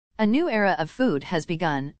A new era of food has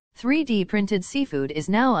begun. 3D printed seafood is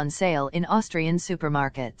now on sale in Austrian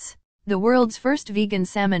supermarkets. The world's first vegan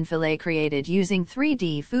salmon fillet created using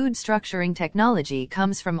 3D food structuring technology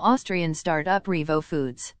comes from Austrian startup Revo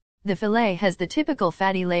Foods. The fillet has the typical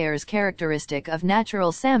fatty layers characteristic of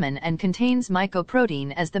natural salmon and contains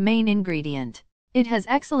mycoprotein as the main ingredient. It has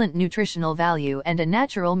excellent nutritional value and a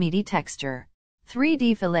natural meaty texture.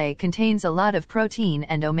 3D fillet contains a lot of protein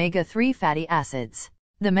and omega-3 fatty acids.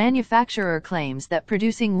 The manufacturer claims that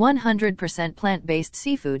producing 100% plant-based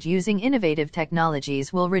seafood using innovative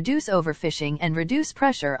technologies will reduce overfishing and reduce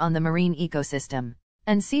pressure on the marine ecosystem.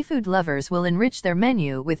 And seafood lovers will enrich their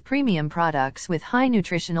menu with premium products with high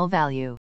nutritional value.